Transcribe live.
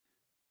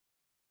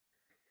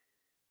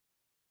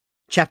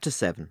Chapter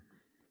 7.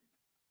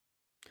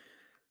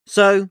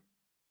 So,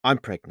 I'm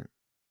pregnant.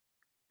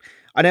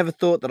 I never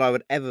thought that I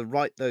would ever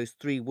write those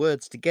three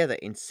words together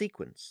in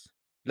sequence,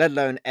 let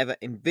alone ever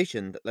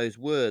envision that those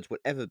words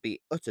would ever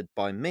be uttered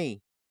by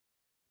me.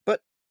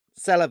 But,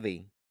 c'est la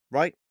vie,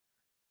 right?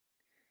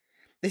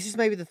 This is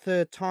maybe the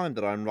third time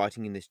that I'm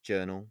writing in this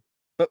journal,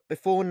 but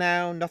before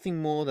now,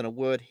 nothing more than a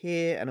word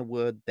here and a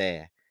word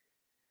there.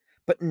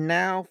 But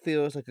now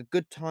feels like a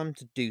good time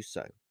to do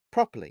so,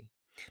 properly,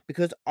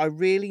 because I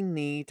really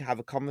need to have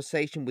a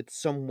conversation with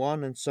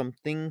someone and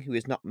something who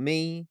is not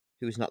me,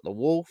 who is not the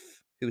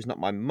wolf, who is not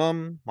my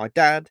mum, my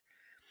dad,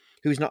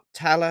 who is not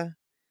Tala,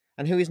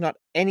 and who is not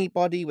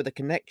anybody with a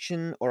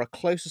connection or a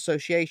close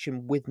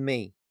association with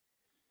me.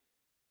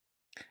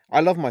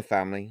 I love my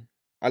family,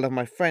 I love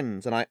my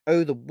friends, and I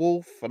owe the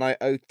wolf and I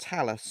owe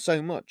Tala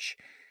so much.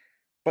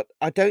 But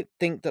I don't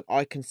think that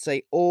I can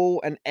say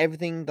all and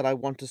everything that I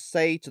want to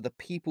say to the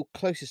people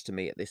closest to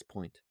me at this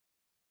point.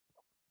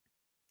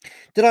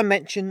 Did I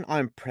mention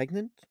I'm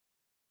pregnant?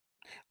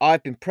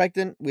 I've been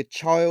pregnant with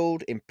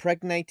child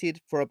impregnated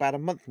for about a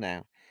month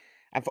now,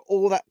 and for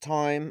all that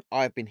time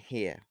I've been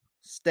here,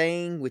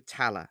 staying with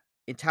Tala,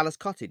 in Tala's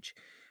cottage,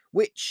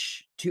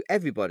 which, to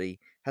everybody,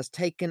 has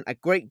taken a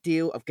great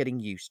deal of getting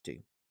used to,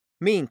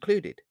 me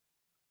included.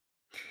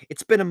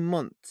 It's been a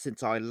month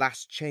since I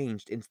last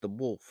changed into the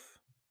wolf.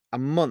 A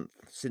month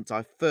since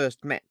I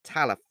first met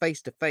Tala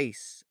face to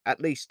face,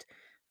 at least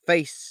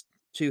face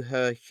to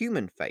her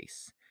human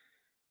face.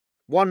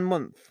 1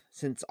 month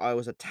since I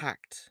was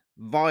attacked,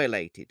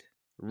 violated,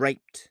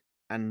 raped,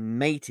 and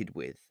mated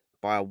with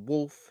by a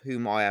wolf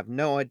whom I have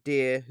no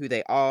idea who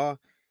they are.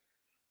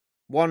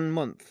 1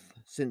 month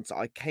since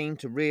I came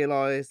to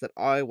realize that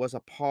I was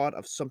a part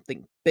of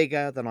something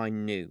bigger than I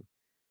knew.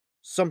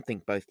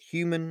 Something both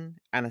human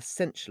and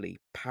essentially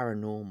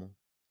paranormal.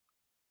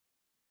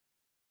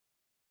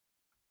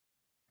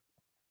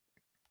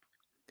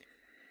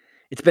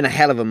 It's been a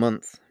hell of a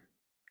month.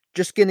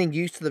 Just getting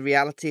used to the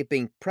reality of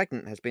being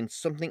pregnant has been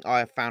something I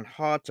have found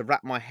hard to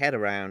wrap my head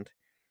around.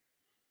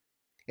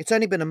 It's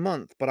only been a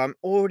month, but I'm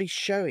already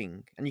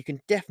showing, and you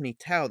can definitely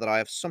tell that I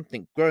have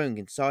something growing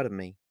inside of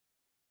me.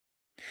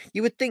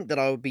 You would think that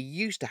I would be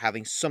used to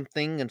having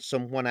something and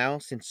someone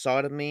else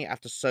inside of me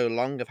after so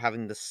long of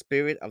having the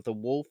spirit of the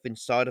wolf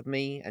inside of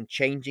me and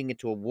changing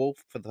into a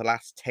wolf for the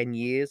last 10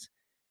 years.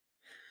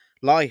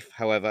 Life,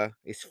 however,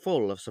 is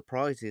full of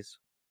surprises.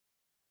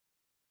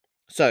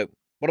 So,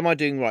 what am I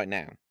doing right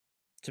now?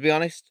 To be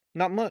honest,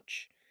 not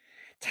much.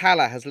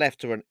 Tala has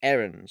left to run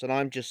errands, and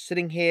I'm just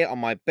sitting here on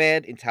my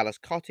bed in Tala's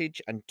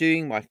cottage and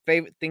doing my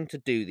favourite thing to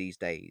do these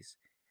days,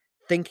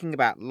 thinking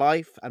about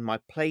life and my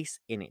place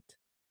in it.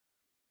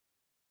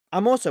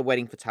 I'm also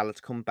waiting for Tala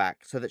to come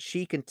back so that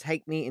she can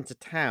take me into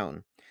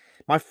town.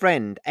 My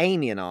friend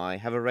Amy and I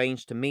have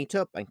arranged to meet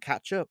up and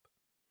catch up.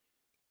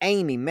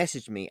 Amy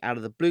messaged me out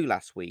of the blue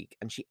last week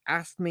and she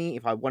asked me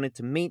if I wanted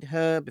to meet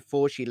her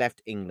before she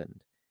left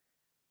England.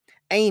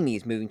 Amy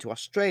is moving to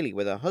Australia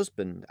with her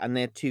husband and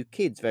their two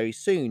kids very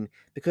soon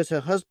because her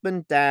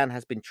husband Dan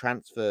has been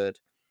transferred,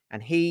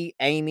 and he,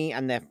 Amy,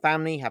 and their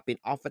family have been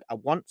offered a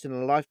once in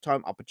a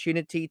lifetime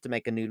opportunity to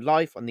make a new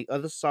life on the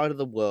other side of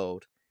the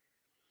world.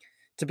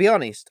 To be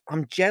honest,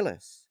 I'm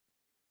jealous.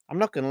 I'm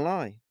not going to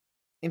lie.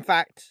 In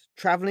fact,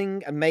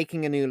 traveling and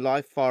making a new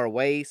life far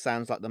away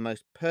sounds like the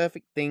most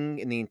perfect thing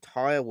in the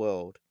entire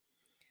world.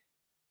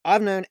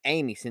 I've known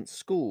Amy since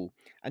school,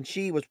 and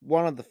she was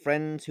one of the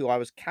friends who I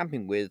was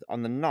camping with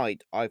on the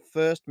night I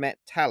first met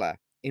Tala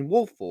in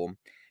wolf form,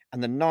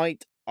 and the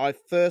night I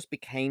first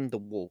became the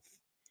wolf.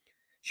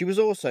 She was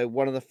also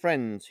one of the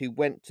friends who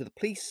went to the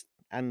police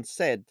and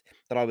said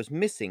that I was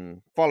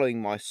missing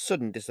following my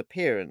sudden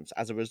disappearance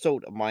as a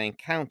result of my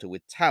encounter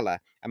with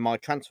Tala and my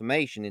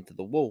transformation into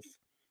the wolf.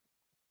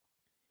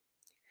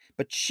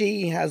 But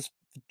she has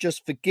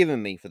just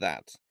forgiven me for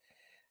that,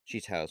 she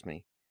tells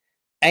me.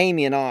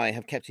 Amy and I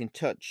have kept in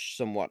touch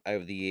somewhat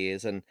over the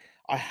years, and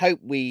I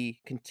hope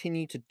we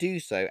continue to do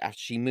so after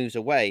she moves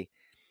away.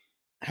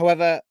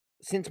 However,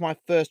 since my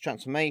first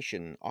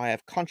transformation, I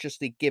have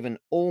consciously given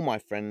all my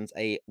friends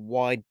a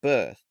wide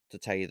berth, to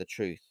tell you the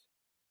truth.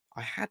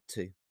 I had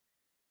to.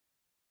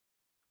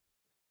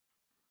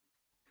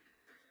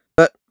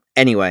 But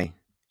anyway,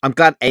 I'm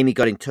glad Amy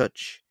got in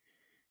touch.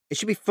 It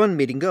should be fun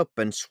meeting up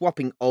and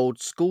swapping old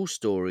school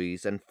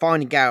stories and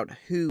finding out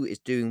who is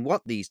doing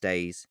what these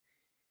days.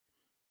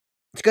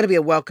 It's going to be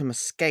a welcome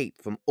escape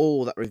from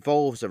all that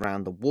revolves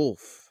around the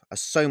wolf,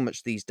 as so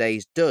much these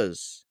days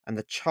does, and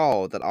the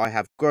child that I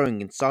have growing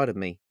inside of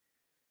me.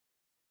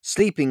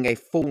 Sleeping a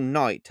full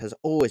night has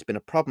always been a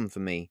problem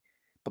for me,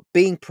 but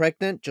being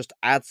pregnant just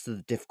adds to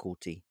the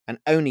difficulty and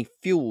only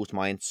fuels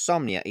my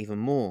insomnia even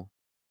more.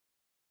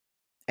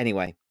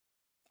 Anyway,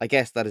 I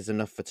guess that is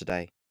enough for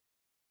today.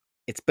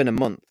 It's been a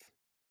month.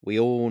 We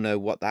all know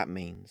what that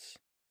means.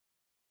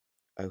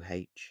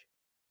 OH.